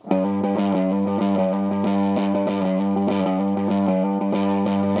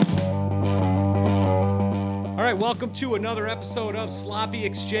welcome to another episode of Sloppy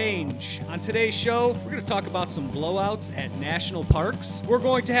Exchange. On today's show, we're going to talk about some blowouts at national parks. We're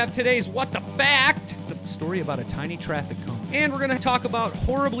going to have today's What the Fact. It's a story about a tiny traffic cone. And we're going to talk about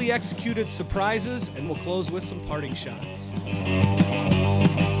horribly executed surprises, and we'll close with some parting shots.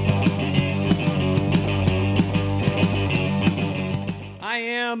 I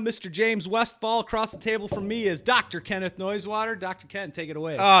am Mr. James Westfall. Across the table from me is Dr. Kenneth Noisewater. Dr. Ken, take it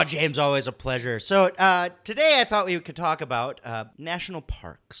away. Oh, James, always a pleasure. So today I thought we could talk about national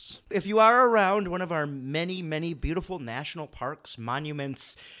parks. If you are around one of our many, many beautiful national parks,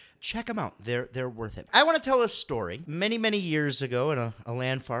 monuments, check them out. They're worth it. I want to tell a story. Many, many years ago in a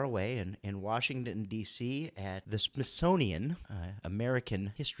land far away in Washington, D.C. at the Smithsonian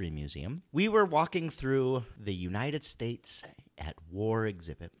American History Museum, we were walking through the United States at War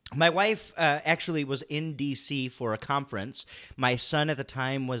exhibit. My wife actually was in D.C. for a conference. My son at the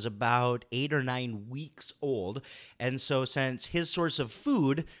time was about 8 or 9 weeks old, and so since his source of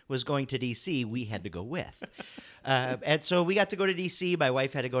food was going to D.C., we had to go with. And so we got to go to D.C. My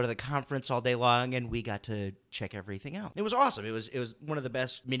wife had to go to the conference all day long, and we got to check everything out. It was awesome. It was one of the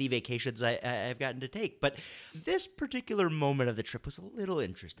best mini vacations I've gotten to take. But this particular moment of the trip was a little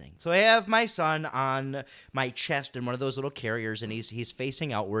interesting. So I have my son on my chest in one of those little carriers, and he's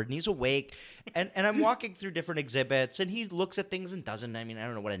facing outward, and he's awake. And I'm walking through different exhibits, and he looks at things and doesn't. I mean, I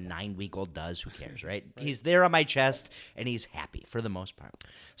don't know what a 9-week-old does. Who cares, right? He's there on my chest, and he's happy for the most part.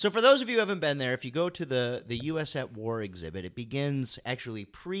 So for those of you who haven't been there, if you go to the U.S. at War exhibit, it begins actually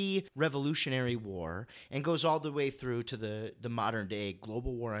pre-Revolutionary War and goes all the way through to the modern day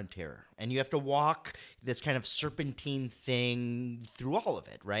global war on terror. And you have to walk this kind of serpentine thing through all of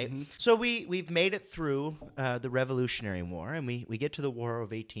it, right? Mm-hmm. So we've made it through the Revolutionary War, and we get to the War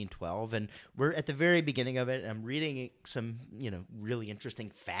of 1812, and we're at the very beginning of it. And I'm reading some really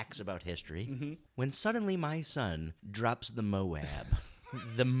interesting facts about history, when suddenly my son drops the Moab,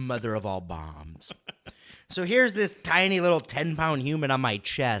 the mother of all bombs. So here's this tiny little 10-pound human on my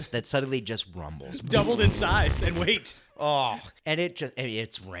chest that suddenly just rumbles. Doubled in size and weight. Oh, and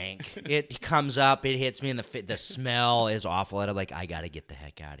it's rank. It comes up, it hits me in the smell is awful, and I'm like, I got to get the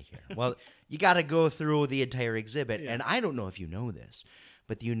heck out of here. Well, you got to go through the entire exhibit, and I don't know if you know this,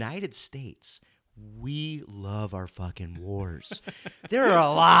 but the United States, we love our fucking wars. There are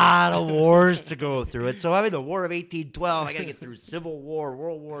a lot of wars to go through. And so I'm in the War of 1812. I got to get through Civil War,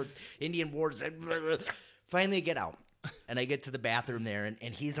 World War, Indian Wars. Finally, I get out. And I get to the bathroom there,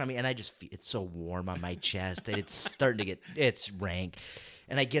 and he's on me, and I just feel it's so warm on my chest, and it's starting to it's rank.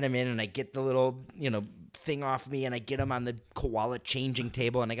 And I get him in, and I get the little, thing off me, and I get him on the koala changing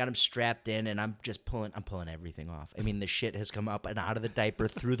table, and I got him strapped in, and I'm pulling everything off. I mean, the shit has come up and out of the diaper,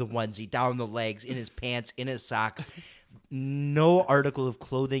 through the onesie, down the legs, in his pants, in his socks. No article of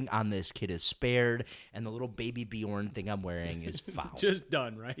clothing on this kid is spared, and the little baby Bjorn thing I'm wearing is foul. Just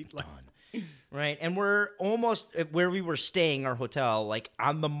done, right? Done. Right, and we're almost where we were staying, our hotel, like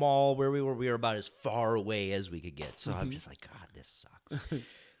on the mall where we were about as far away as we could get. So I'm just like, God, this sucks.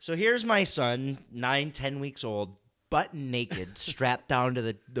 So here's my son, 9-10 weeks old, butt naked, strapped down to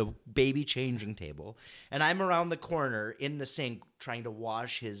the baby changing table, and I'm around the corner in the sink trying to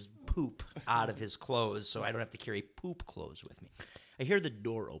wash his poop out of his clothes so I don't have to carry poop clothes with me. I hear the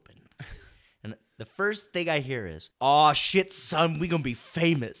door open. And the first thing I hear is, "Oh shit, son, we gonna be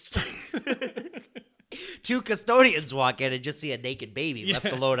famous." 2 custodians walk in and just see a naked baby left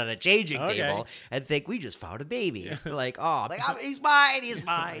alone on a changing table and think, we just found a baby. Like, oh, he's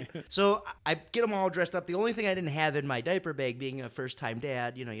mine. So I get them all dressed up. The only thing I didn't have in my diaper bag, being a first-time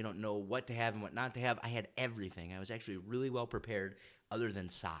dad, you don't know what to have and what not to have. I had everything. I was actually really well prepared, other than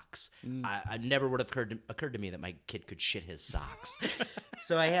socks. I never would have occurred to me that my kid could shit his socks.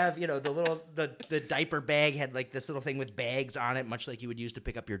 So I have, the diaper bag had like this little thing with bags on it, much like you would use to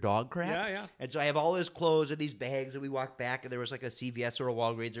pick up your dog crap. Yeah. And so I have all his clothes in these bags, and we walked back, and there was like a CVS or a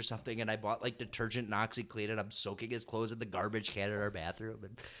Walgreens or something, and I bought like detergent and OxyClean, and I'm soaking his clothes in the garbage can in our bathroom.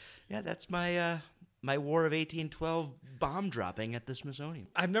 And yeah, that's my War of 1812 bomb dropping at the Smithsonian.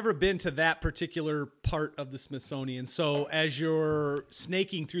 I've never been to that particular part of the Smithsonian. So as you're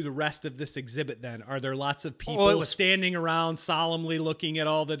snaking through the rest of this exhibit then, are there lots of people standing around solemnly looking at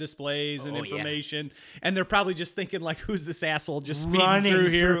all the displays and information? Yeah. And they're probably just thinking like, who's this asshole just speeding through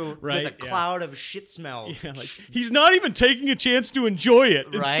here? Right? With a cloud of shit smell. Yeah, like, he's not even taking a chance to enjoy it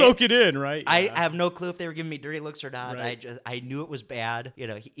and soak it in, right? Yeah. I have no clue if they were giving me dirty looks or not. Right. I knew it was bad.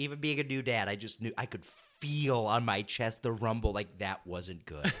 Even being a new dad, I just knew I could feel on my chest the rumble, like that wasn't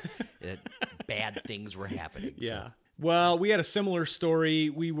good. Bad things were happening. Yeah. So. Well, we had a similar story.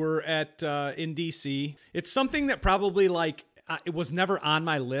 We were in D.C. It's something that probably like it was never on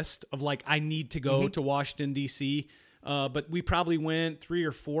my list of like, I need to go to Washington, D.C., but we probably went 3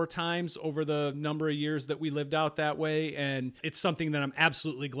 or 4 times over the number of years that we lived out that way. And it's something that I'm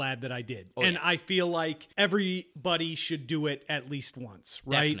absolutely glad that I did. And I feel like everybody should do it at least once,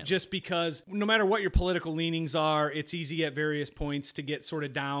 right? Definitely. Just because no matter what your political leanings are, it's easy at various points to get sort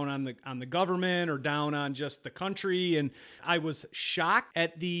of down on the government or down on just the country. And I was shocked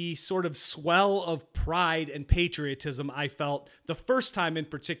at the sort of swell of pride and patriotism I felt the first time in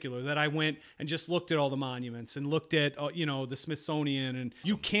particular that I went and just looked at all the monuments and looked at the Smithsonian, and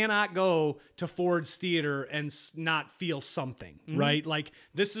you cannot go to Ford's Theater and not feel something, right? Like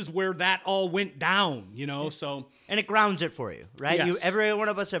this is where that all went down, so. And it grounds it for you, right? Yes. Every one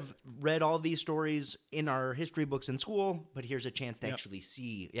of us have read all these stories in our history books in school, but here's a chance to actually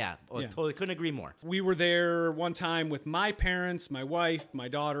see. Totally couldn't agree more. We were there one time with my parents, my wife, my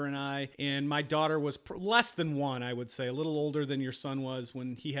daughter, and I. And my daughter was less than 1, I would say, a little older than your son was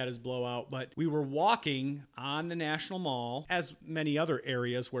when he had his blowout. But we were walking on the National Mall, as many other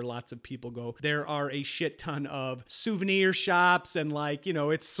areas where lots of people go. There are a shit ton of souvenir shops, and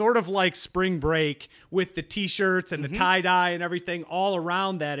it's sort of like spring break with the t-shirts and the tie-dye and everything all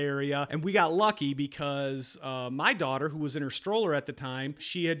around that area. And we got lucky because my daughter, who was in her stroller at the time,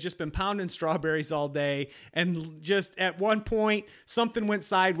 she had just been pounding strawberries all day, and just at one point something went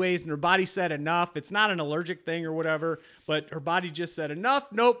sideways and her body said enough. It's not an allergic thing or whatever, but her body just said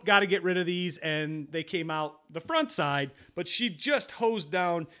enough. Nope, got to get rid of these. And they came out the front side, but she just hosed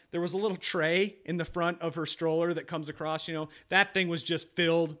down. There was a little tray in the front of her stroller that comes across, that thing was just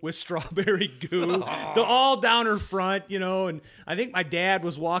filled with strawberry goo, all down her front, and I think my dad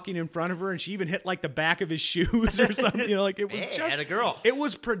was walking in front of her and she even hit like the back of his shoes or something, it was just, had a girl. It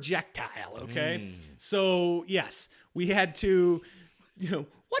was projectile. Okay. So yes, we had to,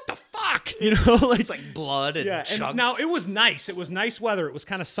 what the fuck? It's like blood and chunks. And now it was nice. It was nice weather. It was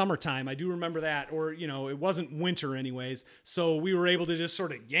kind of summertime. I do remember that. Or, it wasn't winter anyways. So we were able to just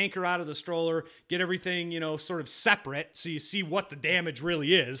sort of yank her out of the stroller, get everything, sort of separate so you see what the damage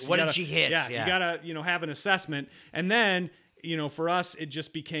really is. What did she hit? Yeah, you got to, have an assessment. And then, for us, it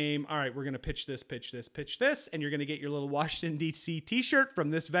just became, all right, we're going to pitch this, and you're going to get your little Washington, D.C. t-shirt from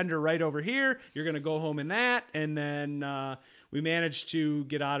this vendor right over here. You're going to go home in that. And then we managed to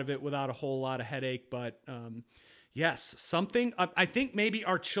get out of it without a whole lot of headache. But yes, something, I think maybe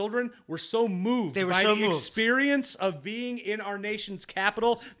our children were so moved by the experience of being in our nation's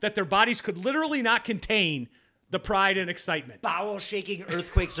capital that their bodies could literally not contain the pride and excitement. Bowel shaking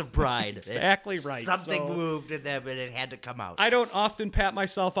earthquakes of pride. Exactly right. Something moved in them and it had to come out. I don't often pat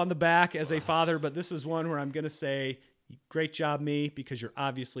myself on the back as a father, but this is one where I'm going to say, great job, me, because you're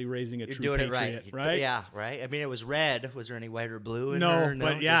obviously raising a true patriot, right? Yeah, right. I mean, it was red. Was there any white or blue in no, her? No,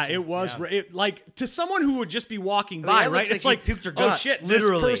 but yeah, it was. Yeah. Like to someone who would just be walking by, right? It's like puked her guts, oh shit,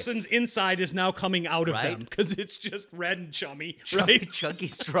 literally. This person's inside is now coming out of them because it's just red and chummy, right? Chunky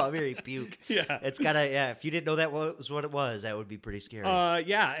strawberry puke. Yeah, it's gotta. Yeah, if you didn't know that was what it was, that would be pretty scary.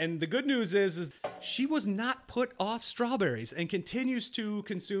 Yeah, and the good news is she was not put off strawberries and continues to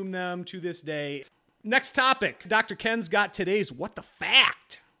consume them to this day. Next topic. Dr. Ken's got today's What the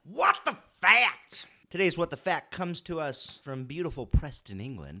Fact. What the Fact? Today's What the Fact comes to us from beautiful Preston,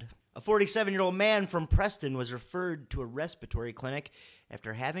 England. A 47-year-old man from Preston was referred to a respiratory clinic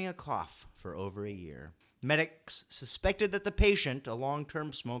after having a cough for over a year. Medics suspected that the patient, a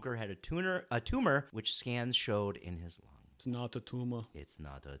long-term smoker, had a tumor which scans showed in his lung. It's not a tumor. It's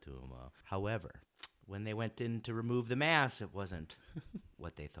not a tumor. However, when they went in to remove the mass, it wasn't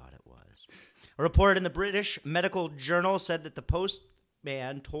what they thought it was. A report in the British Medical Journal said that the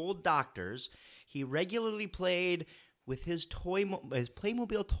postman told doctors he regularly played with his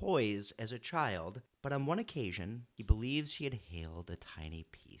Playmobil toys as a child, but on one occasion, he believes he inhaled a tiny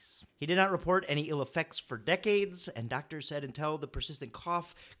piece. He did not report any ill effects for decades, and doctors said until the persistent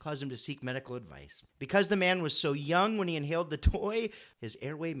cough caused him to seek medical advice. Because the man was so young when he inhaled the toy, his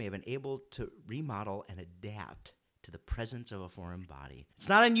airway may have been able to remodel and adapt to the presence of a foreign body. It's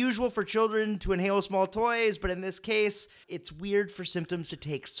not unusual for children to inhale small toys, but in this case, it's weird for symptoms to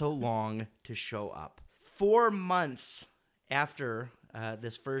take so long to show up. 4 months after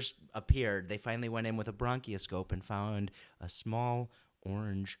this first appeared, they finally went in with a bronchoscope and found a small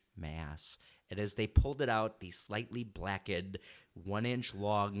orange mass. And as they pulled it out, the slightly blackened, 1-inch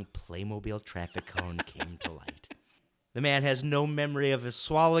long Playmobil traffic cone came to light. The man has no memory of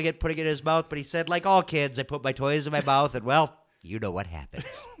swallowing it, putting it in his mouth, but he said, like all kids, I put my toys in my mouth, and well, you know what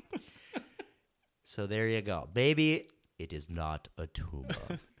happens. So there you go. Baby, it is not a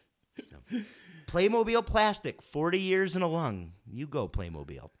tumor. Playmobil plastic, 40 years in a lung. You go,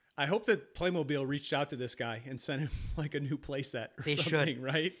 Playmobil. I hope that Playmobil reached out to this guy and sent him like a new playset or they something, should.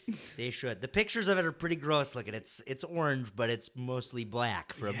 right? They should. The pictures of it are pretty gross looking. It's orange, but it's mostly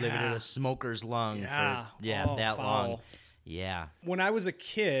black for living in a smoker's lung for that foul. long. Yeah. When I was a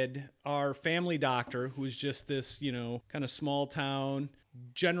kid, our family doctor, who was just this, kind of small town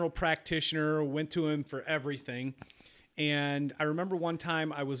general practitioner, went to him for everything. And I remember one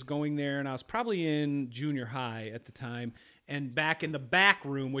time I was going there, and I was probably in junior high at the time, and back in the back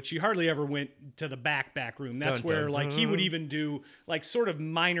room, which he hardly ever went to the back room. That's where he would even do like sort of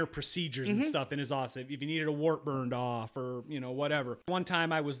minor procedures and stuff in his office. If you needed a wart burned off or, whatever. One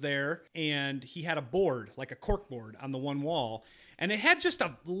time I was there and he had a board, like a cork board on the one wall. And it had just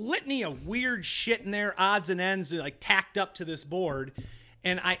a litany of weird shit in there, odds and ends, like tacked up to this board.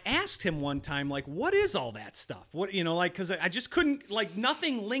 And I asked him one time, like, what is all that stuff? What, because I just couldn't,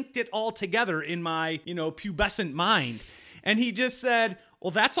 nothing linked it all together in my, pubescent mind. And he just said, well,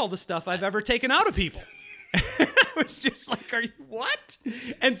 that's all the stuff I've ever taken out of people. I was just like, are you what?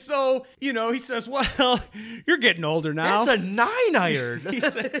 And so, he says, well, you're getting older now. That's a 9-iron.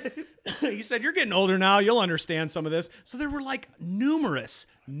 He said, you're getting older now. You'll understand some of this. So there were numerous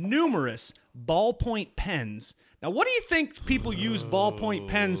ballpoint pens. Now, what do you think people use ballpoint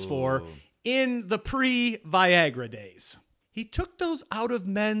pens for in the pre-Viagra days? He took those out of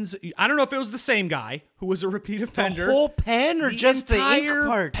men's... I don't know if it was the same guy who was a repeat offender. The whole pen or just the ink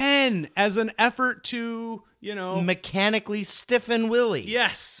part? Pen as an effort to, mechanically stiffen Willie.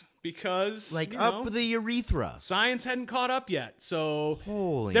 Yes, because... up the urethra. Science hadn't caught up yet. So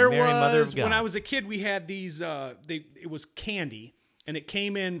Holy there Mary, Mother of God. When I was a kid, we had these... it was candy. And it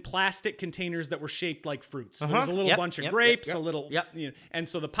came in plastic containers that were shaped like fruits. So there was a little bunch of grapes, a little, and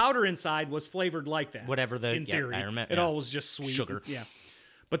so the powder inside was flavored like that. Whatever in theory, I remember, it all was just sweet sugar. Yeah,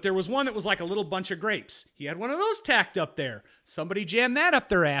 but there was one that was like a little bunch of grapes. He had one of those tacked up there. Somebody jammed that up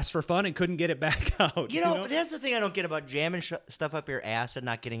their ass for fun and couldn't get it back out. That's the thing I don't get about jamming stuff up your ass and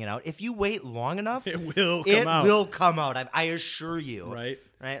not getting it out. If you wait long enough, it will come out. I assure you. Right.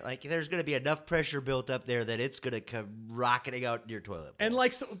 Right, there's going to be enough pressure built up there that it's going to come rocketing out in your toilet bowl.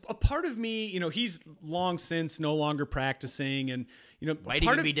 And so a part of me, he's long since no longer practicing, and might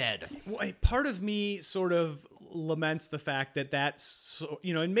even be dead. Part of me sort of laments the fact that that's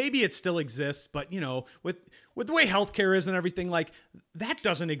and maybe it still exists, but with the way healthcare is and everything, that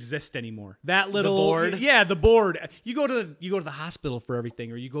doesn't exist anymore. That little board, the board. You go to the hospital for everything,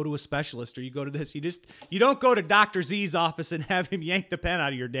 or you go to a specialist, or you go to this. You don't go to Dr. Z's office and have him yank the pen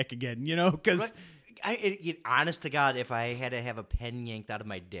out of your dick again. Because. Honest to God, if I had to have a pen yanked out of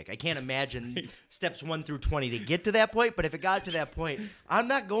my dick, I can't imagine steps 1 through 20 to get to that point. But if it got to that point, I'm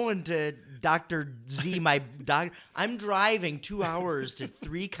not going to Dr. Z, my doctor. I'm driving 2 hours to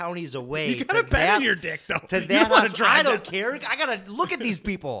 3 counties away. You got a pen in your dick, though. To that, I don't care. I gotta look at these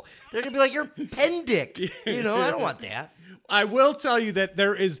people. They're gonna be like, "You're pen dick." I don't want that. I will tell you that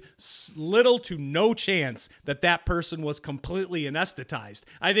there is little to no chance that person was completely anesthetized.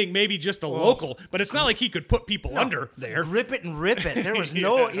 I think maybe just a local, but it's not like he could put people under there. Rip it and rip it. There was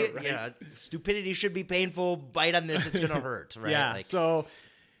no stupidity should be painful. Bite on this, it's going to hurt. Right?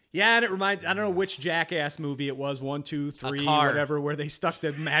 Yeah, and it reminds, I don't know which jackass movie it was, 1, 2, 3, whatever, where they stuck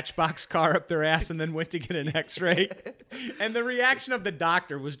the Matchbox car up their ass and then went to get an x-ray. And the reaction of the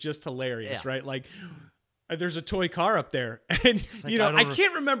doctor was just hilarious, right? There's a toy car up there. And, I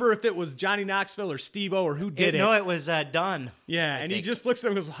can't remember if it was Johnny Knoxville or Steve-O or who did it. No, it was Dunn. Yeah, and he just looks at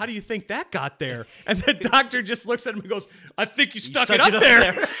him and goes, how do you think that got there? And the doctor just looks at him and goes, I think you stuck it up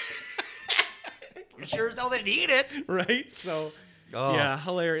there. You sure as hell didn't eat it. Right? So, yeah,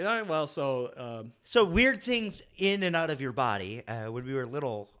 hilarious. Well, So weird things in and out of your body. When we were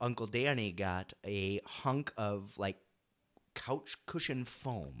little, Uncle Danny got a hunk of, couch cushion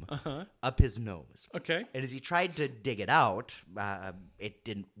foam up his nose. Okay. And as he tried to dig it out, it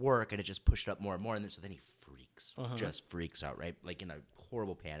didn't work, and it just pushed up more and more. And so then he just freaks out, right? In a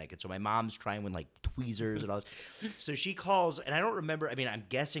horrible panic. And so my mom's trying with tweezers and all this. So she calls, and I don't remember. I mean, I'm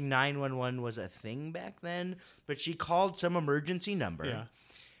guessing 911 was a thing back then, but she called some emergency number. Yeah.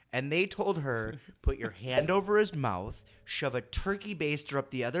 And they told her, put your hand over his mouth, shove a turkey baster up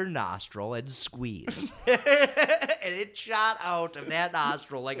the other nostril, and squeeze. And it shot out of that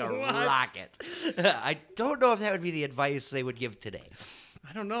nostril like a rocket. I don't know if that would be the advice they would give today.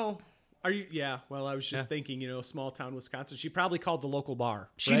 I don't know. Are you? Yeah. Well, I was just thinking, small town Wisconsin. She probably called the local bar.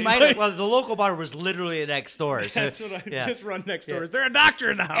 She might have. Well, the local bar was literally next door. So, that's what I just run next door. Is there a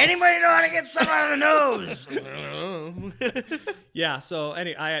doctor in the house? Anybody know how to get some out of the nose? Yeah. So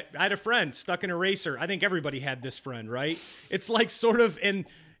anyway, I had a friend stuck in a racer. I think everybody had this friend, right? It's sort of in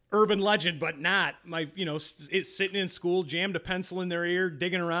urban legend, but not. It's sitting in school, jammed a pencil in their ear,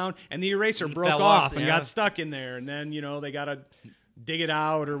 digging around, and the eraser broke off and got stuck in there. And then, they got to dig it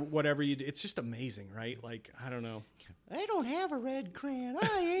out or whatever you do. It's just amazing, right? Like, I don't know. I don't have a red crayon.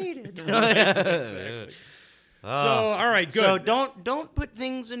 I ate it. Right, exactly. So, all right, good. So don't put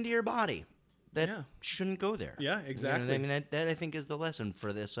things into your body that shouldn't go there. Yeah, exactly. I mean, that I think is the lesson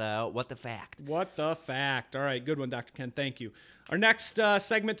for this. What the fact? What the fact? All right, good one, Dr. Ken. Thank you. Our next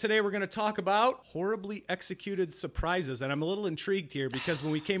segment today, we're going to talk about horribly executed surprises. And I'm a little intrigued here because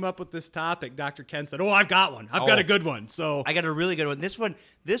when we came up with this topic, Dr. Ken said, I've got one. I've got a good one. So I got a really good one.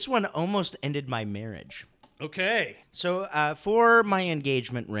 This one almost ended my marriage. Okay. So for my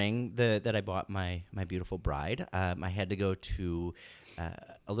engagement ring that I bought my beautiful bride, I had to go to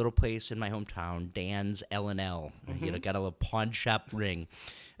a little place in my hometown, Dan's L&L. Got a little pawn shop ring.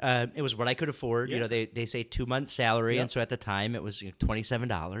 It was what I could afford. Yeah. They say 2 months salary, and so at the time it was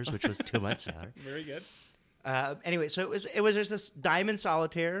 $27, which was 2 months salary. Very good. Anyway, so it was just this diamond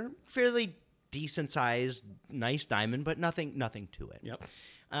solitaire, fairly decent sized, nice diamond, but nothing to it. Yep.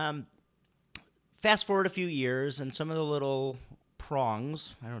 Fast forward a few years, and some of the little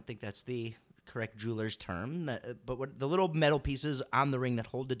prongs, I don't think that's the correct jeweler's term, but the little metal pieces on the ring that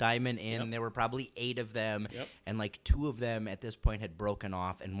hold the diamond in, there were probably 8 of them, and like 2 of them at this point had broken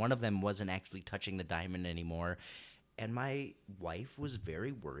off, and one of them wasn't actually touching the diamond anymore. And my wife was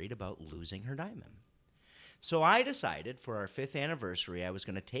very worried about losing her diamond. So I decided for our 5th anniversary, I was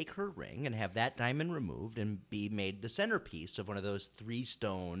going to take her ring and have that diamond removed and be made the centerpiece of one of those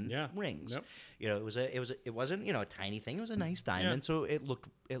 3-stone rings. Yep. It wasn't a tiny thing. It was a nice diamond, so it looked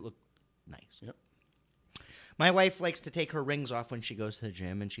nice. Yep. My wife likes to take her rings off when she goes to the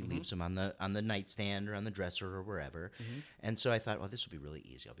gym, and she leaves them on the nightstand or on the dresser or wherever. And so I thought, well, this will be really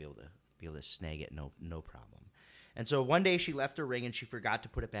easy. I'll be able to snag it, no problem. And so one day she left her ring and she forgot to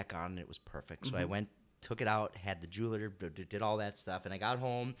put it back on, and it was perfect. So I went, took it out, had the jeweler, did all that stuff, and I got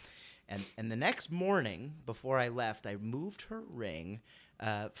home. And the next morning, before I left, I moved her ring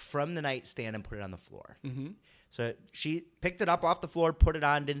from the nightstand and put it on the floor. So she picked it up off the floor, put it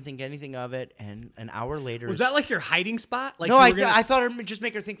on, didn't think anything of it, and an hour later... Was that like your hiding spot? Like no, I thought it would just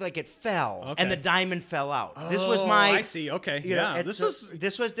make her think like it fell, and the diamond fell out. This was my... I see, okay. This was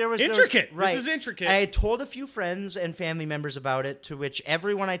intricate. Right. This is intricate. I had told a few friends and family members about it, to which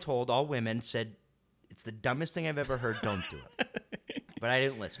everyone I told, all women, said, it's the dumbest thing I've ever heard, don't do it. But I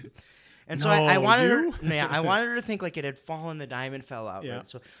didn't listen. And so I wanted her to think like it had fallen, the diamond fell out. Yeah.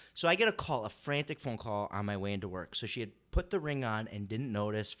 Right? So I get a frantic phone call on my way into work. So she had put the ring on and didn't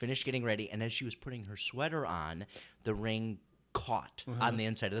notice, finished getting ready, and as she was putting her sweater on, the ring caught on the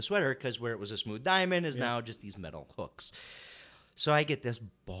inside of the sweater, because where it was a smooth diamond is now just these metal hooks. So I get this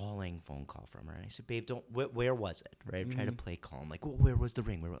bawling phone call from her, and I said, "Babe, where was it?" Right? I'm trying to play calm, like, well, where was the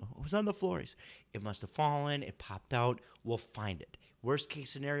ring? It was on the floor. It must have fallen. It popped out. We'll find it. Worst case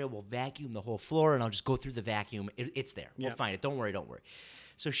scenario, we'll vacuum the whole floor, and I'll just go through the vacuum. It's there. We'll find it. Don't worry.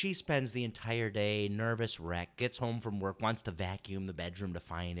 So she spends the entire day, nervous wreck, gets home from work, wants to vacuum the bedroom to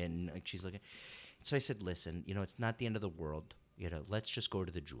find it, and she's looking. So I said, listen, it's not the end of the world. Let's just go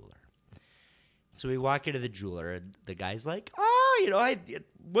to the jeweler. So we walk into the jeweler, and the guy's like, I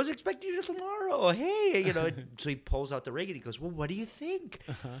was expecting you tomorrow. Hey, So he pulls out the ring, and he goes, well, what do you think?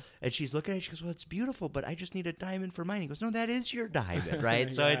 And she's looking at it, she goes, well, it's beautiful, but I just need a diamond for mine. He goes, no, that is your diamond,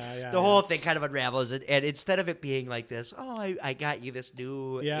 right? So the whole thing kind of unravels. And instead of it being like this, I got you this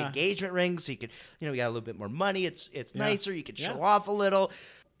new engagement ring, so you could, we got a little bit more money. It's nicer. You can show off a little.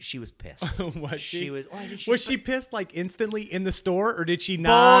 She was pissed. Was she? Was she pissed like instantly in the store, or did she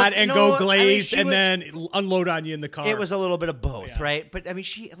nod and go glazed and then unload on you in the car? It was a little bit of both, right? But I mean,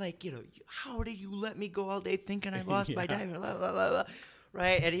 she how did you let me go all day thinking I lost my diamond? Blah, blah, blah, blah.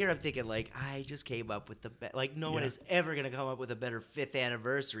 Right? And here I'm thinking, like, I just came up with no one is ever going to come up with a better 5th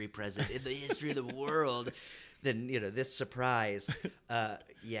anniversary present in the history of the world than, this surprise.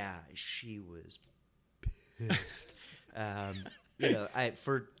 She was pissed.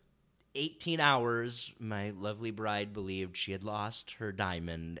 For 18 hours, my lovely bride believed she had lost her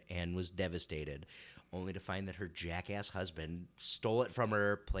diamond and was devastated, only to find that her jackass husband stole it from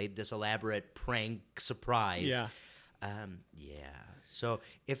her, played this elaborate prank surprise. Yeah. So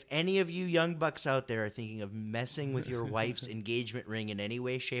if any of you young bucks out there are thinking of messing with your wife's engagement ring in any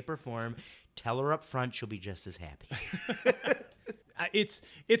way, shape, or form, tell her up front she'll be just as happy. It's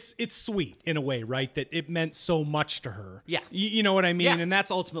sweet in a way, right? That it meant so much to her. Yeah. You know what I mean? Yeah. And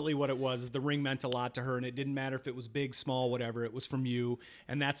that's ultimately what it was. Is the ring meant a lot to her, and it didn't matter if it was big, small, whatever. It was from you,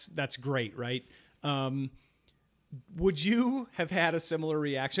 and that's great, right? Would you have had a similar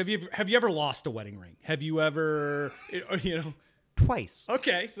reaction? Have you ever lost a wedding ring? Have you ever, twice.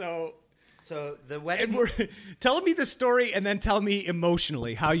 Okay, so the wedding. And telling me the story and then tell me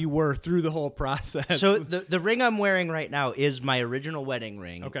emotionally how you were through the whole process. So the ring I'm wearing right now is my original wedding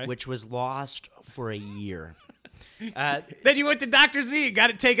ring, okay, which was lost for a year. Then you went to Dr. Z and got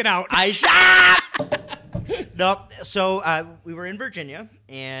it taken out. I shot. No, so we were in Virginia,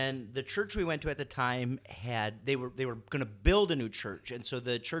 and the church we went to at the time they were going to build a new church, and so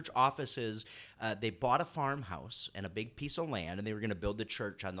the church offices they bought a farmhouse and a big piece of land, and they were going to build the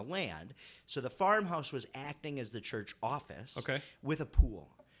church on the land. So the farmhouse was acting as the church office, with a pool.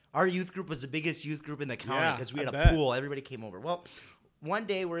 Our youth group was the biggest youth group in the county because we had a pool. Everybody came over. Well, one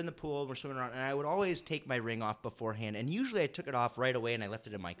day we're in the pool, we're swimming around, and I would always take my ring off beforehand, and usually I took it off right away and I left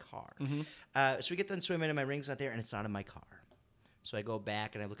it in my car. So we get done swimming and my ring's not there and it's not in my car. So I go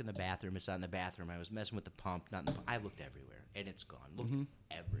back and I look in the bathroom. It's not in the bathroom. I was messing with the pump, not in the pump. I looked everywhere and it's gone. Looked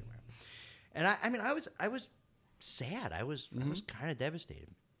everywhere. And I mean, I was sad. I was kind of devastated.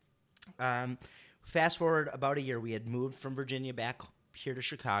 Fast forward about a year, we had moved from Virginia back here to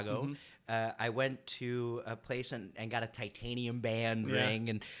Chicago. I went to a place and got a titanium band ring,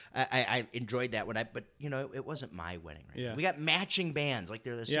 and I enjoyed that but it wasn't my wedding ring. Yeah. We got matching bands, like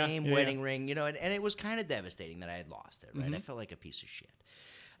they're the same wedding ring, and it was kind of devastating that I had lost it, right? I felt like a piece of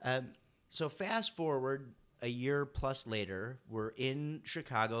shit. So fast forward a year plus later, we're in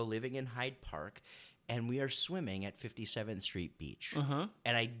Chicago, living in Hyde Park, and we are swimming at 57th Street Beach.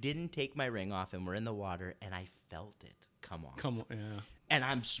 And I didn't take my ring off, and we're in the water, and I felt it come off. And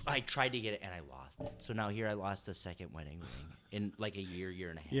I tried to get it, and I lost it. So now here I lost the second wedding ring in like a year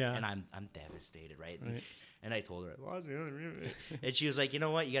and a half. And I'm devastated, right? And I told her I lost the other ring. And she was like, you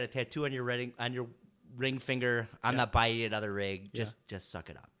know what? You got a tattoo on your ring finger. I'm not buying you another ring. Just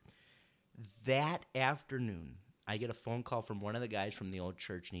suck it up. That afternoon, I get a phone call from one of the guys from the old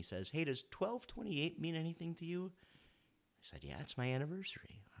church, and he says, hey, does 12/28 mean anything to you? I said, yeah, it's my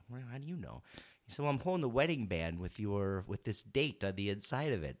anniversary. How do you know? He said, well, I'm holding the wedding band with this date on the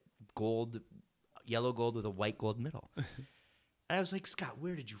inside of it. Gold, yellow gold with a white gold middle. And I was like, Scott,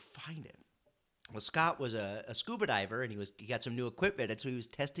 where did you find it? Well, Scott was a scuba diver, and he got some new equipment, and so he was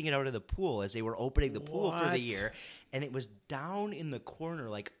testing it out of the pool as they were opening the pool for the year. And it was down in the corner,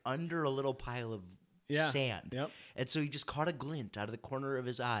 like under a little pile of sand. And so he just caught a glint out of the corner of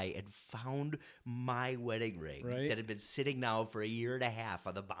his eye and found my wedding ring that had been sitting now for a year and a half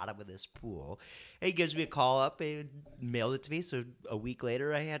on the bottom of this pool. And he gives me a call up and mailed it to me. So a week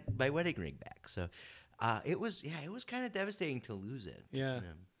later, I had my wedding ring back. So it was kind of devastating to lose it.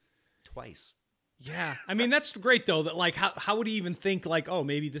 Twice. Yeah. I mean, that's great though, that like, how would he even think like, oh,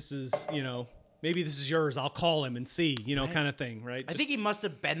 maybe this is yours. I'll call him and see, kind of thing, right? I think he must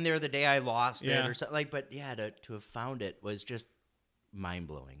have been there the day I lost it or something. But to have found it was just mind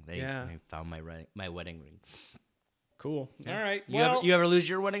blowing. I found my wedding ring. Cool. All right. You ever lose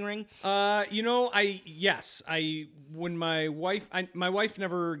your wedding ring? When my wife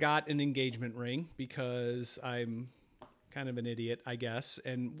never got an engagement ring because I'm kind of an idiot, I guess.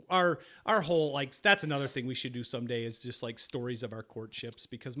 And our whole, like, that's another thing we should do someday is just like stories of our courtships,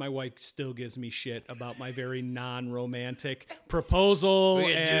 because my wife still gives me shit about my very non-romantic proposal.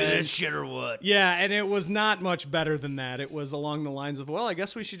 We're gonna do this shit or what? Yeah, and it was not much better than that. It was along the lines of, well, I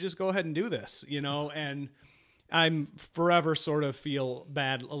guess we should just go ahead and do this, and I'm forever sort of feel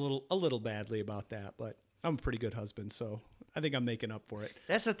bad, a little badly about that, but I'm a pretty good husband, so I think I'm making up for it.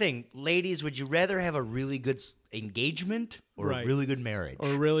 That's the thing. Ladies, would you rather have a really good engagement or a really good marriage? Or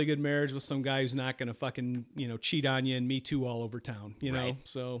a really good marriage with some guy who's not going to fucking, cheat on you and me too all over town, know?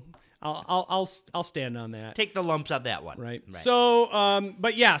 So I'll stand on that. Take the lumps on that one. Right. So,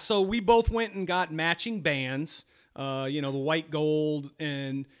 so we both went and got matching bands, the white gold,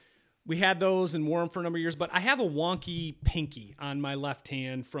 and we had those and wore them for a number of years, but I have a wonky pinky on my left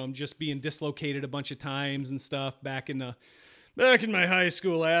hand from just being dislocated a bunch of times and stuff back in my high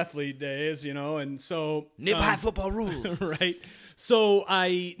school athlete days, and so high football rules, right? So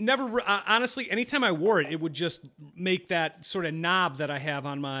I never, honestly, anytime I wore it, it would just make that sort of knob that I have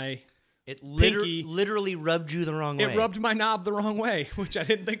on my pinky literally rubbed you the wrong way. It rubbed my knob the wrong way, which I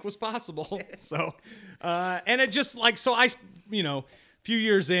didn't think was possible. So, and it just few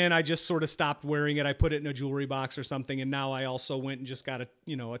years in, I just sort of stopped wearing it. I put it in a jewelry box or something, and now I also went and just got a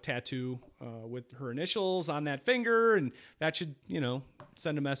tattoo with her initials on that finger, and that should,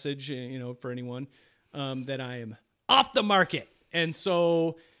 send a message, for anyone that I am off the market. And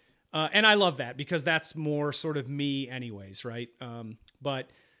so, and I love that because that's more sort of me anyways, right?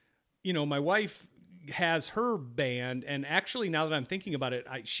 But, my wife has her band, and actually now that I'm thinking about it,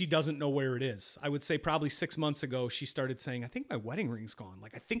 she doesn't know where it is. I would say probably 6 months ago, she started saying, I think my wedding ring's gone.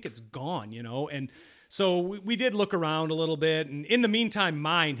 Like, I think it's gone, and so we did look around a little bit, and in the meantime,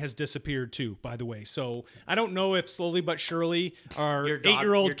 mine has disappeared too, by the way. So I don't know if slowly but surely our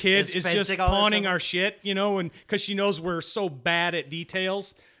 8-year-old kid is just pawning our shit, and because she knows we're so bad at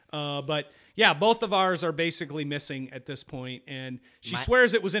details. But yeah, both of ours are basically missing at this point, and she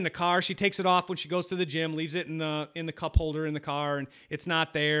swears it was in the car. She takes it off when she goes to the gym, leaves it in the cup holder in the car, and it's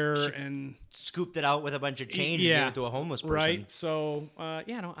not there. And scooped it out with a bunch of change and gave it to a homeless person. Right. So I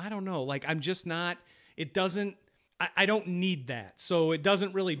don't know. Like, I'm just not. It doesn't. I don't need that, so it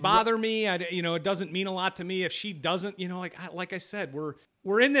doesn't really bother me. It doesn't mean a lot to me if she doesn't. Like I said,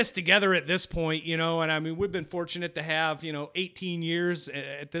 we're in this together at this point, and I mean, we've been fortunate to have 18 years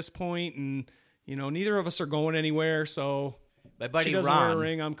at this point, and neither of us are going anywhere. So my buddy she doesn't Ron, wear a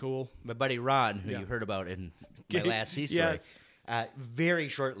ring, I'm cool. My buddy Ron, who you heard about in my last C story. Yes. Very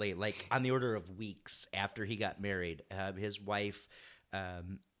shortly, like on the order of weeks after he got married, his wife,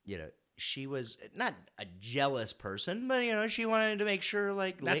 she was not a jealous person, but she wanted to make sure,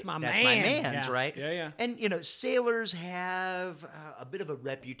 like, that's my man's, right? Yeah. And sailors have a bit of a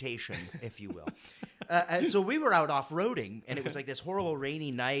reputation, if you will. And so we were out off-roading, and it was like this horrible rainy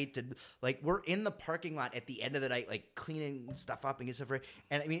night, and like we're in the parking lot at the end of the night, like cleaning stuff up and getting stuff ready.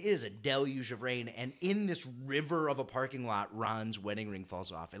 And I mean, it is a deluge of rain, and in this river of a parking lot, Ron's wedding ring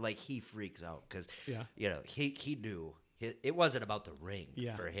falls off, and like he freaks out because he knew. It wasn't about the ring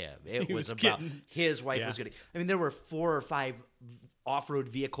for him. It was about his wife was going to... I mean, there were 4 or 5 off-road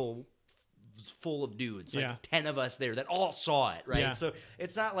vehicle full of dudes, like 10 of us there that all saw it, right? Yeah. So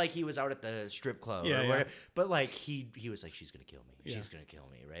it's not like he was out at the strip club or whatever, but like he was like, she's going to kill me. She's going to kill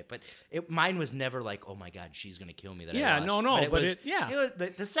me, right? But mine was never like, oh my God, she's going to kill me.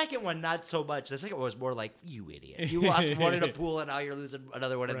 The second one, not so much. The second one was more like, you idiot. You lost one in a pool and now you're losing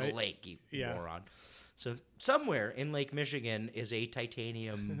another one in the lake, you moron. So somewhere in Lake Michigan is a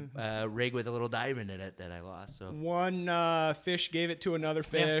titanium rig with a little diamond in it that I lost. So one fish gave it to another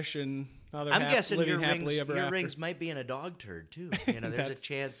fish, and now they're guessing living happily ever after. Your rings might be in a dog turd too. There's a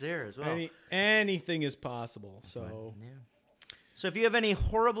chance there as well. Anything is possible. So. So if you have any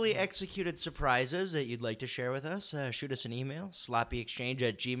horribly executed surprises that you'd like to share with us, shoot us an email,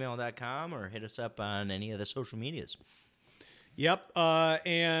 sloppyexchange@gmail.com, or hit us up on any of the social medias. Yep,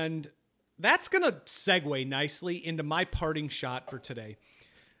 and that's going to segue nicely into my parting shot for today.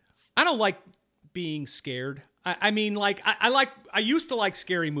 I don't like being scared. I mean, like, I used to like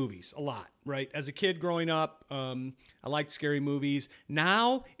scary movies a lot, right? As a kid growing up, I liked scary movies.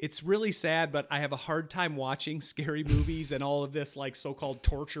 Now it's really sad, but I have a hard time watching scary movies and all of this like so-called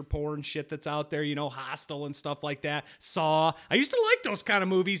torture porn shit that's out there, Hostel and stuff like that. Saw. I used to like those kind of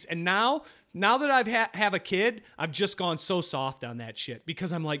movies, and now that I've have a kid, I've just gone so soft on that shit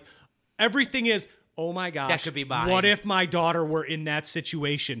because I'm like, everything is, oh my gosh, that could be mine. What if my daughter were in that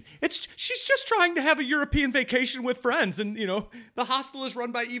situation? She's just trying to have a European vacation with friends, and the hostel is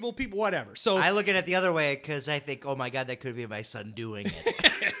run by evil people, whatever. So I look at it the other way because I think, oh my God, that could be my son doing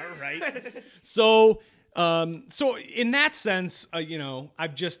it. Right. So in that sense,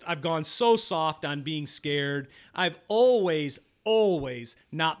 I've gone so soft on being scared. I've always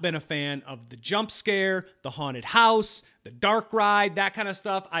not been a fan of the jump scare, the haunted house, the dark ride, that kind of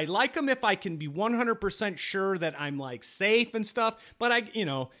stuff. I like them if I can be 100% sure that I'm like safe and stuff, but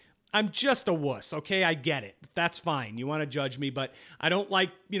I'm just a wuss, okay? I get it. That's fine. You want to judge me, but I don't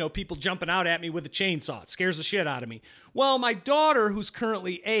like, people jumping out at me with a chainsaw. It scares the shit out of me. Well, my daughter, who's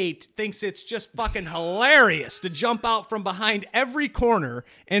currently 8, thinks it's just fucking hilarious to jump out from behind every corner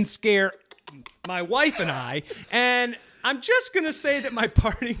and scare my wife and I, and I'm just going to say that my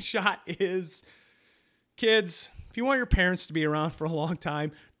parting shot is, kids, if you want your parents to be around for a long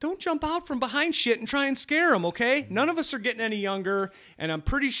time, don't jump out from behind shit and try and scare them, okay? None of us are getting any younger, and I'm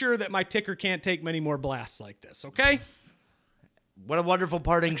pretty sure that my ticker can't take many more blasts like this, okay? What a wonderful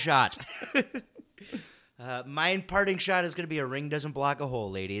parting shot. My parting shot is going to be a ring doesn't block a hole,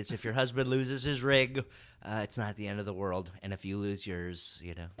 ladies. If your husband loses his ring, it's not the end of the world, and if you lose yours,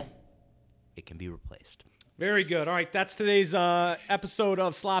 it can be replaced. Very good. All right, that's today's episode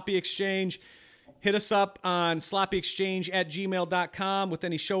of Sloppy Exchange. Hit us up on sloppyexchange@gmail.com with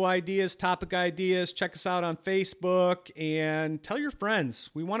any show ideas, topic ideas. Check us out on Facebook and tell your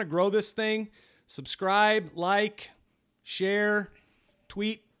friends. We want to grow this thing. Subscribe, like, share,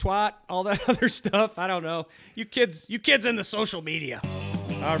 tweet, twat, all that other stuff. I don't know. You kids in the social media.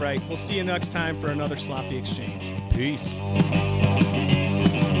 All right, we'll see you next time for another Sloppy Exchange. Peace.